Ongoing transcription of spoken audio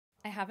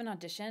have an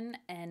audition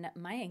and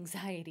my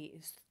anxiety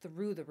is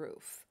through the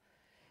roof.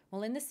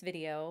 Well, in this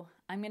video,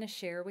 I'm going to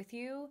share with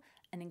you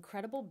an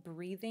incredible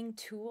breathing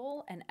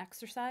tool and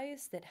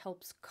exercise that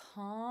helps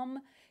calm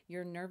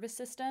your nervous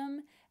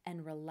system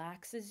and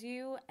relaxes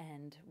you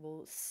and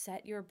will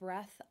set your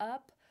breath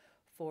up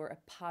for a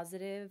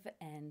positive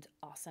and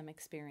awesome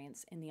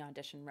experience in the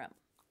audition room.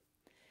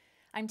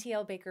 I'm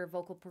Tielle Baker,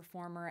 vocal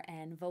performer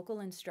and vocal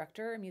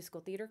instructor, musical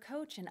theater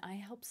coach, and I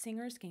help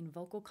singers gain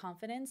vocal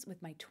confidence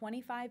with my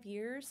 25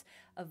 years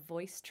of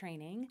voice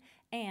training.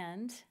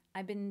 And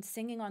I've been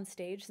singing on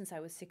stage since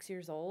I was 6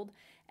 years old,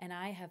 and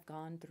I have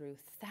gone through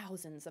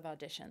thousands of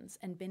auditions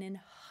and been in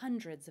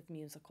hundreds of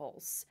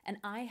musicals. And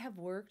I have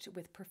worked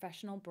with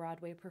professional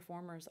Broadway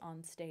performers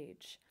on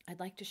stage. I'd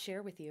like to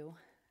share with you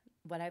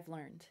what I've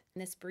learned.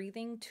 And this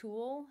breathing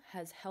tool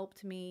has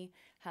helped me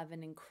have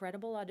an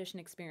incredible audition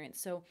experience.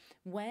 So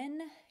when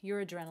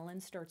your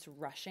adrenaline starts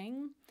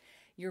rushing,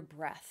 your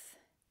breath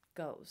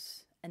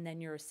goes, and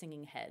then you're a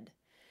singing head.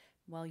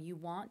 Well, you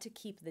want to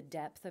keep the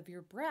depth of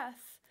your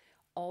breath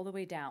all the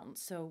way down.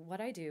 So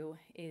what I do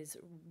is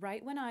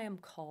right when I am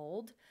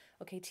called,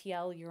 okay,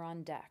 Tielle, you're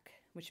on deck,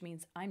 which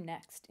means I'm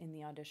next in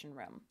the audition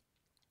room.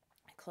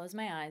 I close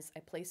my eyes, I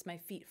place my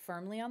feet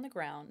firmly on the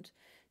ground.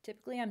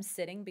 Typically I'm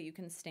sitting, but you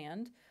can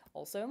stand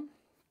also.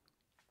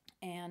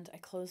 And I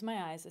close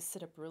my eyes, I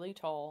sit up really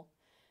tall,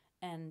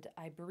 and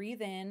I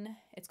breathe in.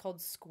 It's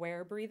called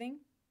square breathing,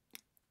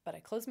 but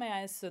I close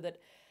my eyes so that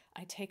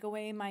I take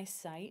away my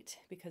sight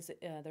because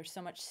there's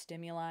so much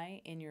stimuli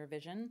in your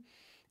vision,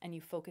 and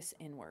you focus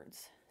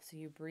inwards. So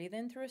you breathe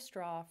in through a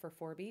straw for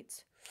 4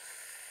 beats.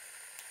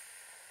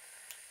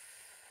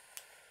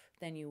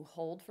 Then you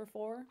hold for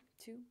 4,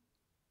 2,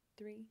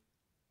 3,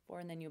 4,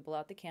 and then you blow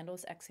out the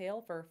candles.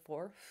 Exhale for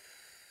 4.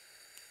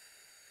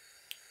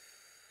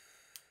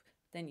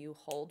 Then you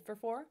hold for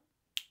 4.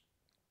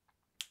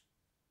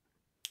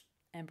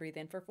 And breathe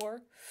in for 4.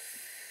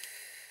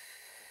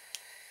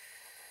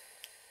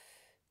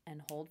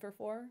 And hold for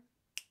 4.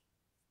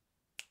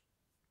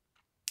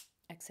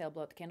 Exhale,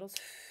 blow out the candles.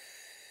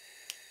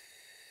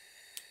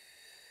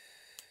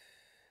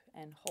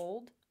 And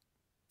hold.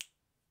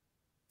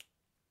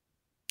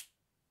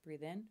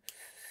 Breathe in.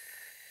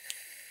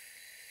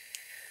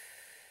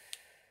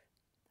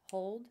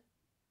 Hold.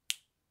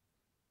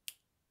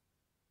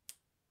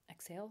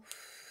 Exhale.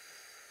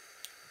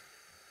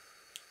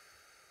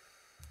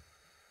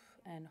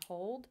 And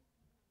hold.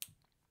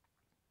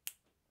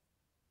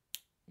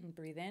 And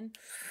breathe in.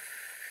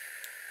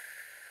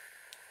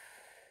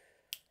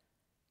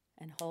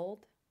 And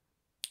hold.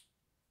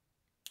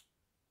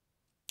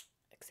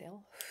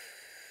 Exhale.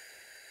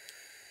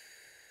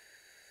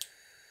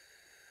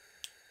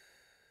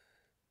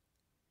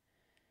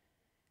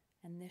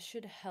 And this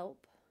should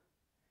help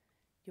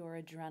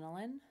your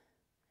adrenaline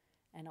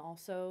and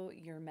also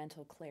your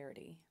mental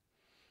clarity.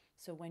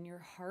 So when your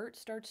heart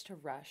starts to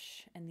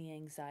rush and the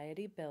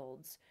anxiety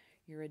builds,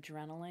 your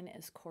adrenaline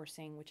is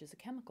coursing, which is a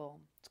chemical.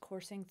 It's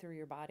coursing through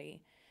your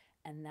body,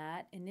 and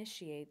that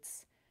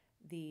initiates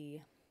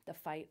the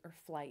fight or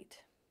flight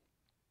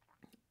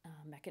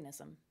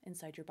mechanism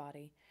inside your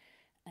body.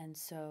 And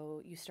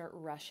so you start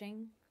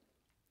rushing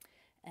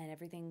and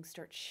everything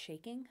starts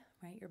shaking,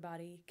 right? Your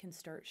body can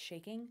start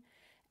shaking.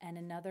 And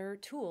another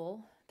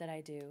tool that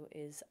I do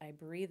is I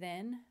breathe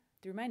in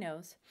through my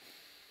nose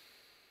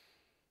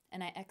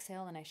and I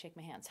exhale and I shake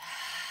my hands.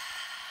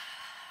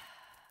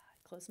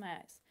 Close my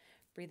eyes.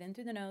 Breathe in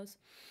through the nose.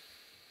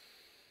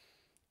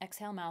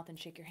 Exhale mouth and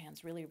shake your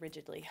hands really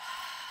rigidly.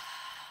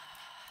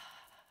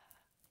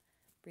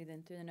 Breathe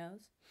in through the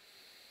nose.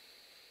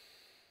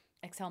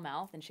 Exhale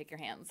mouth and shake your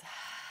hands.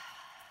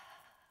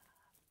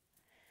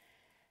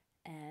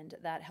 And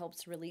that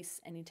helps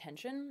release any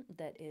tension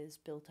that is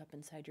built up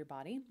inside your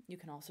body. You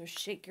can also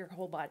shake your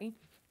whole body.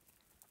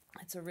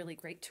 It's a really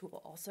great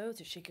tool also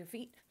to shake your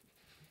feet.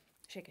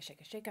 Shake it,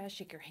 shake it, shake it.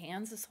 Shake your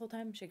hands this whole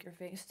time. Shake your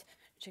face.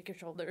 Shake your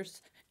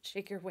shoulders.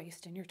 Shake your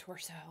waist and your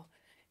torso.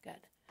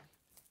 Good.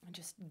 And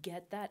just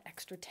get that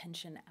extra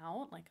tension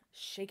out. Like,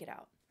 shake it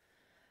out.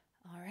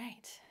 All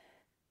right.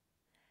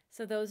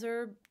 So those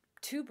are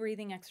 2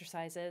 breathing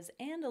exercises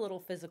and a little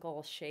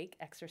physical shake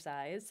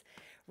exercise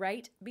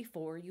right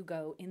before you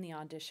go in the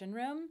audition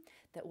room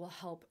that will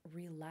help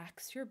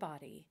relax your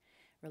body,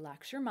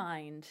 relax your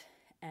mind,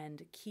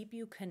 and keep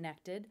you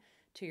connected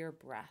to your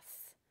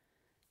breath.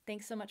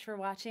 Thanks so much for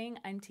watching.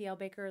 I'm Tielle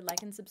Baker.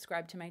 Like and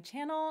subscribe to my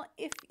channel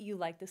if you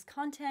like this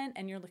content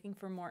and you're looking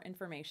for more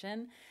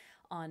information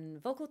on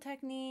vocal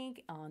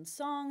technique, on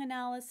song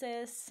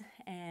analysis,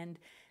 and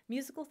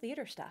musical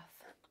theater stuff.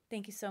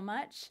 Thank you so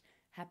much.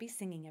 Happy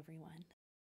singing, everyone.